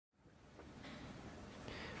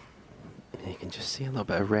can just see a little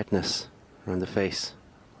bit of redness around the face.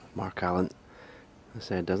 Mark Allen, as I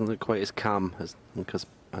said, doesn't look quite as calm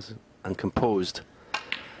and composed.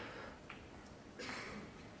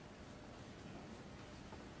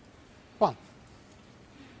 One.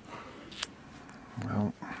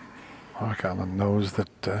 Well, Mark Allen knows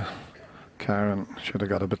that Kyren should have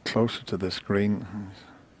got a bit closer to this green. He's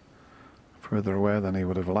further away than he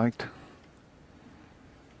would have liked.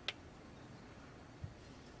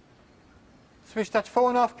 Switch that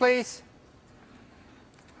phone off, please.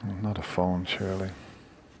 Not a phone, surely.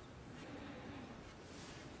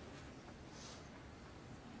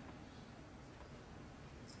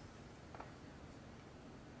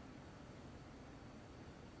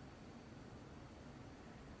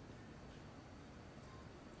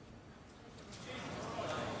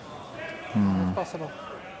 Possible.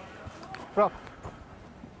 Rob.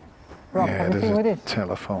 Rob, Yeah, it is a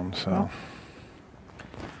telephone, so... No.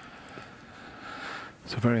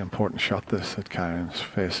 It's a very important shot, this, that Kyren's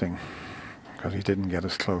facing, because he didn't get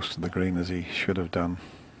as close to the green as he should have done.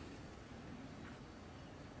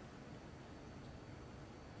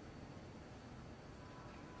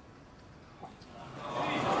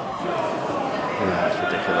 Yeah, it's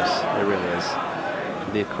ridiculous. It really is.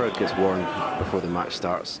 The crowd gets warned before the match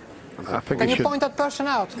starts. I think Can you point that person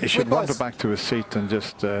out? He should wander back to his seat and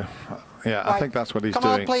just, yeah, right. I think that's what he's Come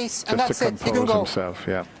doing. out, please, just and that's to it. You can compose go. himself,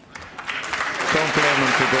 yeah. Don't blame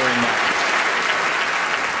him for doing that.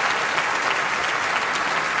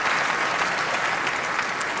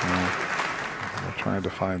 No, we're trying to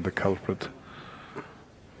find the culprit.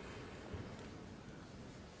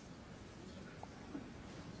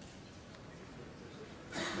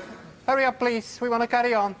 Hurry up, please. We want to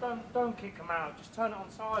carry on. Don't kick him out. Just turn it on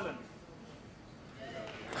silent.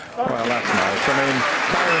 Well, that's nice. I mean,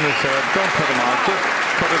 Kyren has said, don't put him out, just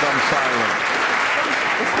put it on silent.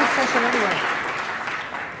 It's this session anyway.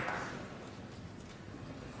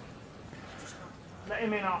 Let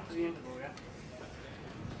him in after the interval, yeah?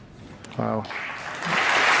 Well,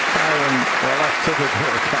 Kyren, well, that's typical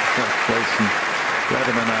of Kyren Wilson. Let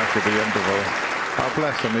him in after the interval. Oh,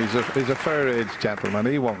 bless him, he's a fair-aged gentleman.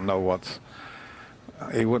 He won't know what's...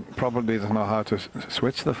 He would probably doesn't know how to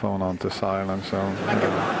switch the phone on to silent, so...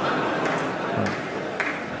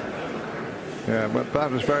 Yeah, but that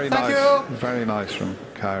was very nice. Very nice from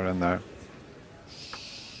Kyren there.